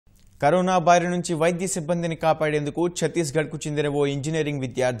Corona బారి నుంచి వైద్య సిబ్బందిని కాపాడేందుకు ఛత్తీస్గఢ్కు చెందిన ఓ ఇంజనీరింగ్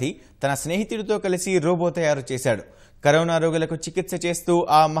విద్యార్థి తన స్నేహితుడితో కలిసి రోబో తయారు చేశాడు. కరోనా రోగులకు చికిత్స చేస్తూ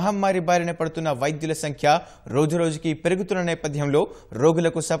ఆ మహమ్మారి బారిన పడుతున్న వైద్యుల సంఖ్య రోజురోజుకి పెరుగుతున్న నేపథ్యంలో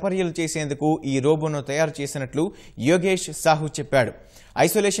రోగులకు సపర్యలు చేసేందుకు ఈ రోబోను తయారు చేసినట్లు యోగేష్ సాహు చెప్పాడు.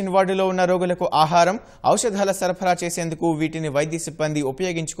 ఐసోలేషన్ వార్డులో ఉన్న రోగులకు ఆహారం, ఔషధాల సరఫరా చేసేందుకు వీటిని వైద్య సిబ్బంది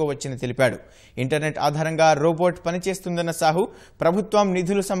ఉపయోగించుకోవచ్చని తెలిపాడు. ఇంటర్నెట్ ఆధారంగా రోబోట్ పనిచేస్తుందన్న సాహు, ప్రభుత్వం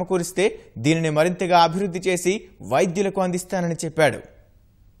నిధులు సమకూరిస్తే దీనిని మరింతగా అభివృద్ధి చేసి వైద్యులకు అందిస్తానని చెప్పాడు.